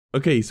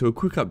Okay, so a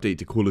quick update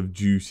to Call of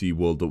Duty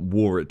World at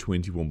War at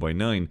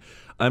 21:9.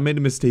 I made a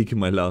mistake in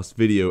my last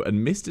video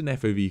and missed an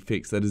FOV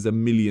fix that is a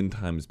million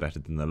times better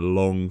than the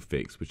long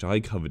fix which I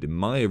covered in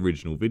my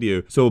original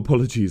video, so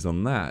apologies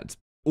on that.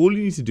 All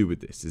you need to do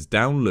with this is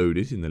download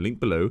it in the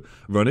link below,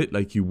 run it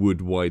like you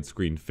would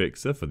widescreen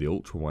fixer for the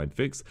ultra wide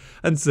fix,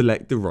 and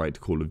select the right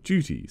Call of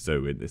Duty,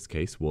 so in this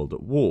case World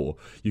at War.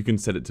 You can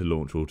set it to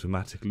launch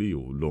automatically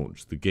or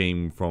launch the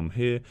game from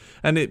here,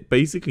 and it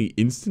basically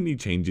instantly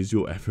changes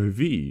your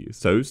FOV.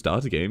 So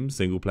start a game,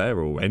 single player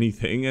or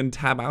anything, and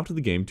tab out of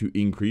the game to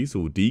increase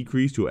or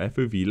decrease your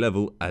FOV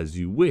level as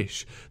you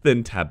wish.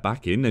 Then tab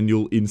back in and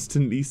you'll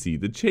instantly see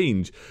the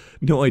change.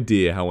 No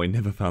idea how I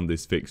never found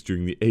this fix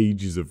during the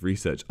ages of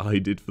research I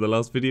did for the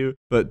last video,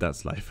 but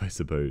that's life I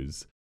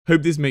suppose.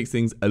 Hope this makes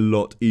things a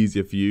lot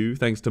easier for you.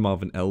 Thanks to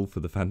Marvin L for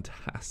the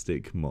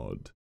fantastic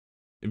mod.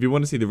 If you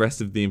want to see the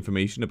rest of the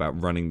information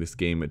about running this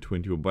game at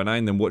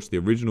 21:9, then watch the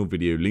original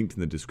video linked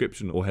in the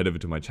description or head over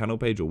to my channel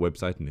page or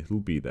website and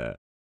it'll be there.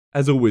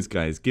 As always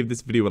guys, give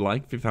this video a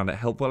like if you found it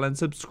helpful and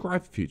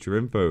subscribe for future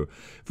info.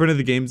 For any of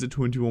the games at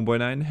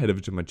 21:9, head over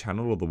to my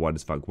channel or the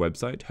WideAsFcuk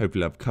website.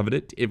 Hopefully I've covered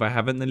it. If I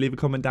haven't, then leave a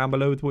comment down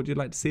below with what you'd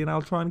like to see and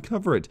I'll try and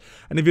cover it.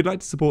 And if you'd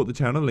like to support the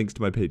channel, links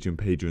to my Patreon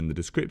page are in the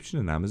description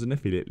and Amazon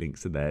affiliate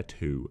links are there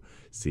too.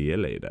 See you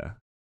later.